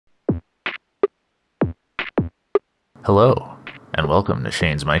Hello, and welcome to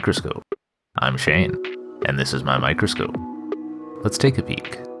Shane's Microscope. I'm Shane, and this is my microscope. Let's take a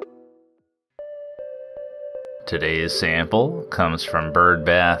peek. Today's sample comes from bird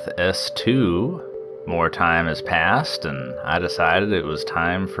bath S2. More time has passed, and I decided it was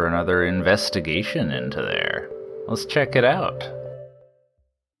time for another investigation into there. Let's check it out.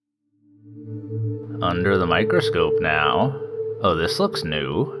 Under the microscope now. Oh, this looks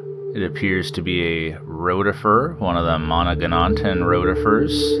new. It appears to be a rotifer, one of the monogonontan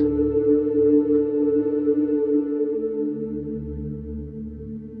rotifers.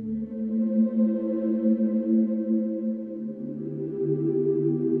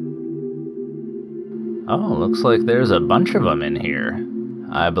 Oh, looks like there's a bunch of them in here.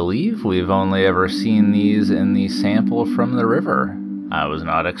 I believe we've only ever seen these in the sample from the river. I was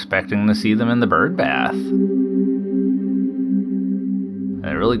not expecting to see them in the bird bath.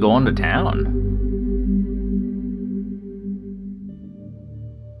 They're really going to town.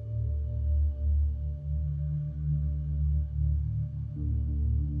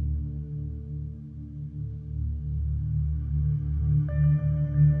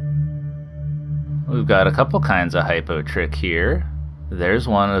 We've got a couple kinds of hypotrich here. There's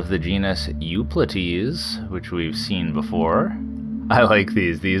one of the genus Euplates, which we've seen before. I like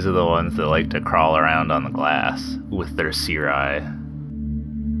these. These are the ones that like to crawl around on the glass with their cirri.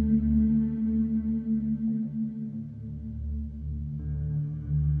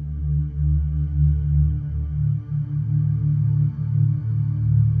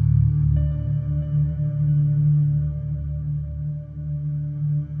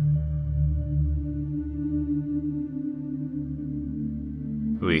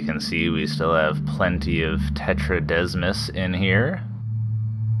 We can see we still have plenty of Tetradesmus in here.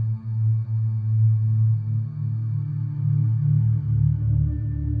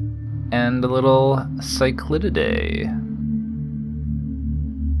 And a little Cyclididae.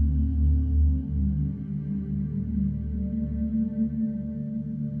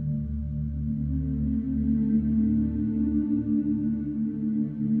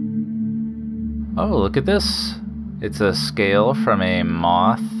 Oh, look at this. It's a scale from a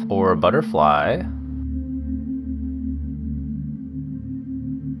moth or a butterfly.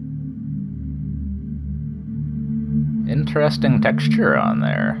 Interesting texture on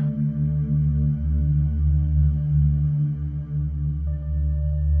there.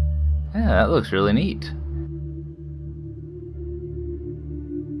 Yeah, that looks really neat.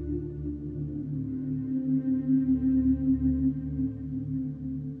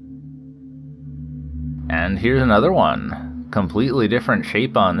 And here's another one. Completely different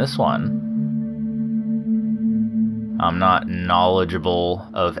shape on this one. I'm not knowledgeable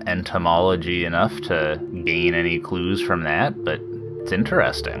of entomology enough to gain any clues from that, but it's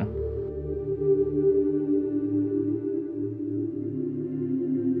interesting.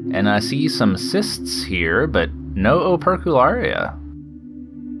 And I see some cysts here, but no opercularia.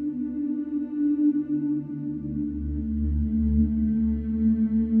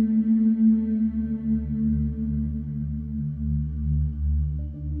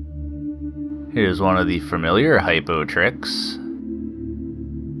 Here's one of the familiar hypotrichs.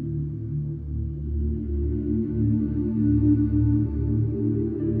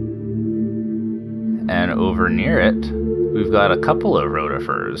 And over near it, we've got a couple of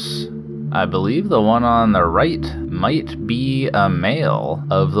rotifers. I believe the one on the right might be a male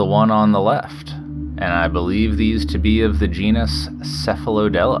of the one on the left. And I believe these to be of the genus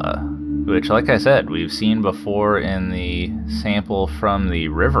Cephalodella, which, like I said, we've seen before in the sample from the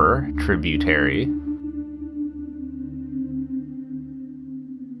river tributary.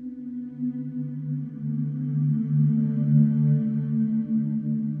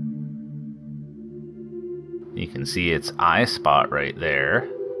 You can see its eye spot right there.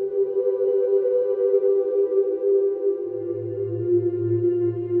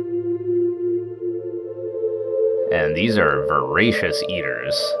 And these are voracious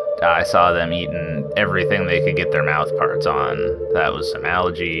eaters. I saw them eating everything they could get their mouth parts on. That was some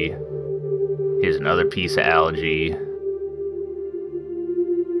algae. Here's another piece of algae.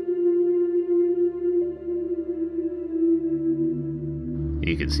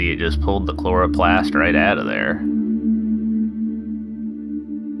 You can see it just pulled the chloroplast right out of there.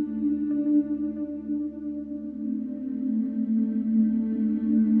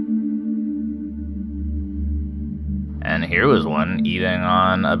 And here was one eating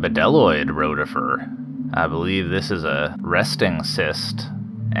on a bedelloid rotifer. I believe this is a resting cyst,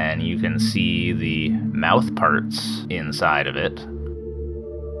 and you can see the mouth parts inside of it.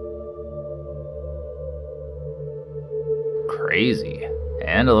 Crazy,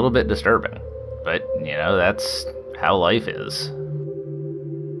 and a little bit disturbing. But, you know, that's how life is.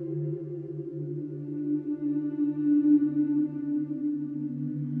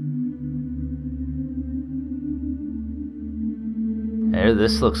 There,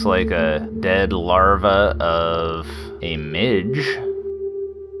 this looks like a dead larva of a midge.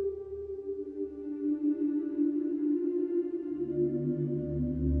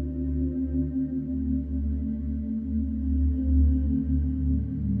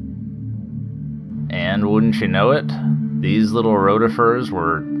 And wouldn't you know it, these little rotifers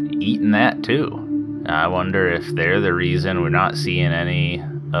were eating that too. I wonder if they're the reason we're not seeing any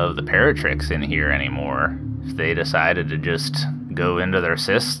of the paratrix in here anymore. If they decided to just go into their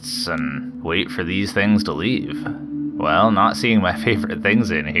cysts and wait for these things to leave. Well, not seeing my favorite things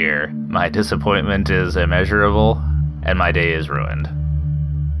in here, my disappointment is immeasurable, and my day is ruined.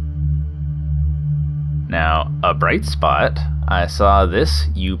 Now, a bright spot, I saw this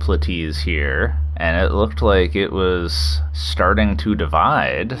Euplates here, and it looked like it was starting to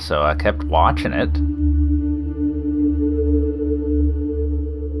divide, so I kept watching it.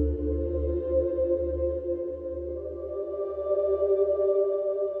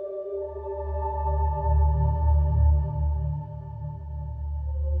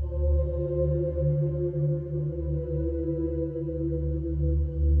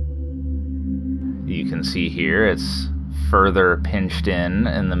 You can see here it's further pinched in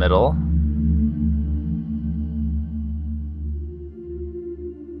the middle.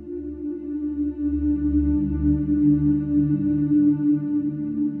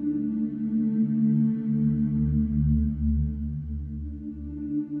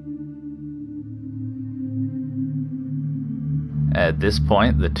 At this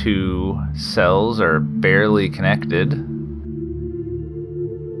point, the two cells are barely connected.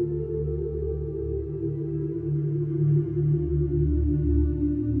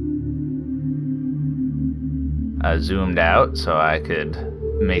 I zoomed out so I could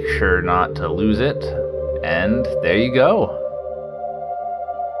make sure not to lose it, and there you go.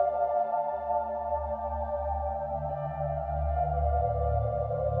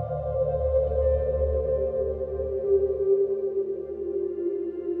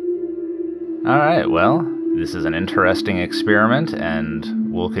 Alright, well, this is an interesting experiment,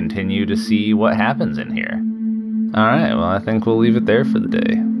 and we'll continue to see what happens in here. Alright, well, I think we'll leave it there for the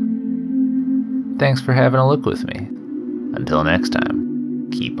day. Thanks for having a look with me. Until next time,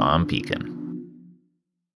 keep on peeking.